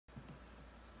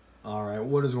Alright,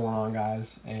 what is going on,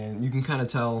 guys? And you can kind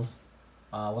of tell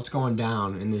what's going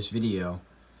down in this video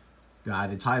by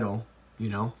the title. You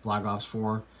know, Black Ops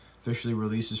 4 officially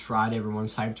releases Friday.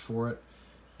 Everyone's hyped for it.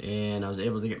 And I was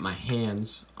able to get my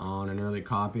hands on an early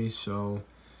copy, so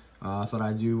I thought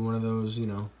I'd do one of those, you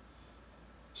know,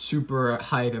 super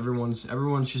hype. Everyone's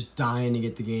just dying to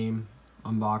get the game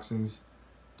unboxings.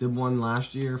 Did one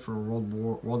last year for World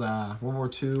War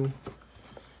II. It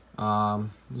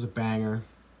was a banger.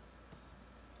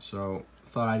 So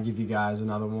thought I'd give you guys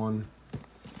another one.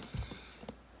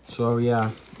 So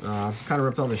yeah, kind of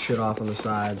ripped all the shit off on the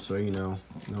side, so you know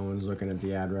no one's looking at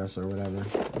the address or whatever.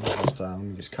 Let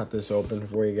me just cut this open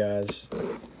for you guys.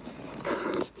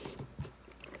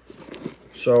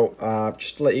 So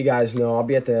just to let you guys know, I'll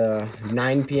be at the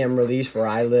 9 p.m. release where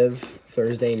I live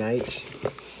Thursday nights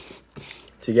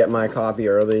to get my copy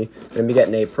early. I'm gonna be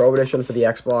getting a Pro Edition for the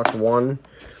Xbox One,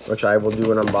 which I will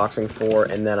do an unboxing for,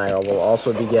 and then I will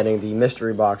also be getting the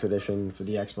Mystery Box Edition for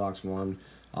the Xbox One.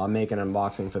 I'll make an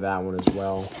unboxing for that one as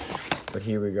well. But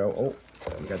here we go. Oh,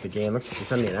 we got the game. Looks like they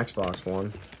sent me an Xbox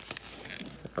One.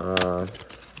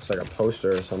 It's like a poster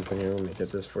or something here. Let me get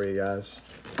this for you guys.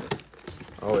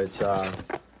 Oh, it's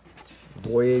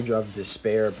Voyage of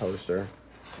Despair poster.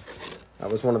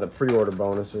 That was one of the pre-order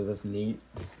bonuses. That's neat.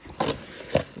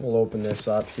 We'll open this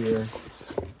up here.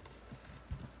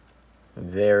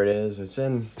 And there it is. It's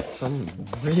in some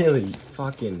really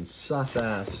fucking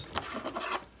sus-ass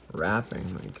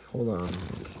wrapping. Like, hold on.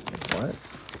 Like, what?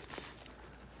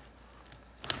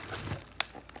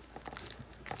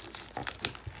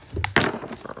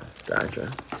 Oh,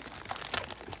 gotcha.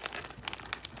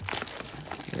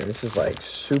 Yeah, this is like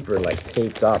super like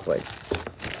taped up. Like,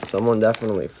 someone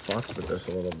definitely fucks with this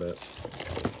a little bit.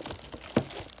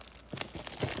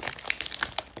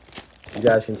 You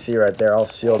guys can see right there, all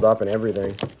sealed up and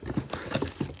everything.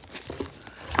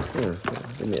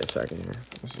 Give me a second here.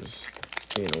 This is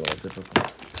being a little difficult.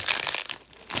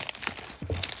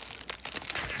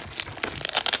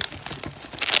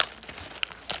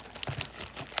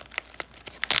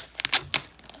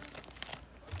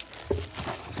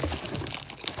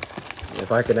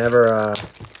 If I can ever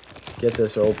get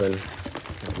this open,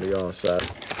 I'll be all set.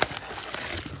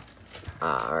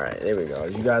 Alright, there we go.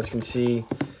 As you guys can see,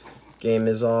 game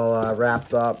is all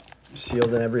wrapped up,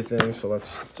 sealed and everything, so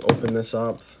let's open this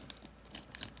up.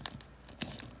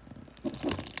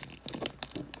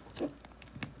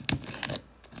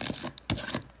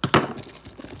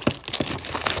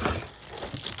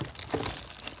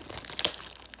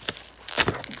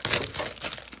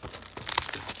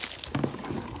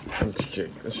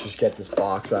 Let's just get this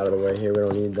box out of the way here. We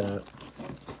don't need that.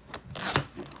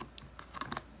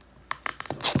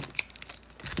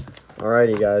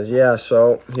 Alrighty, guys. Yeah,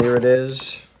 so here it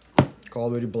is. Call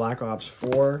of Duty Black Ops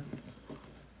 4.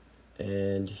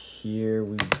 And here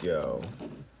we go.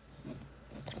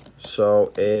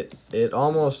 So it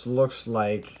almost looks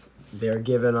like they're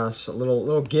giving us a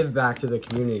little give back to the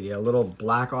community, a little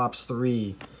Black Ops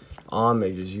 3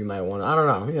 homage, as you might want. I don't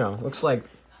know, you know, looks like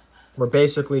we're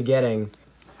basically getting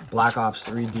Black Ops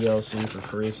 3 DLC for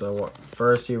free. So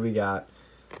first here we got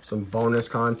some bonus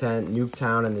content,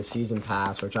 Nuketown and the Season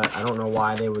Pass, which I don't know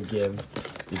why they would give,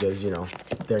 because, you know,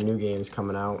 their new game's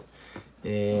coming out.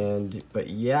 But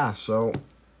yeah, so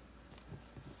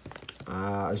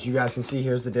as you guys can see,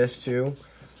 here's the disc too.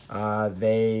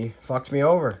 They fucked me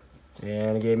over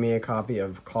and gave me a copy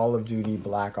of Call of Duty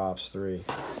Black Ops 3.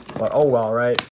 But oh well, right?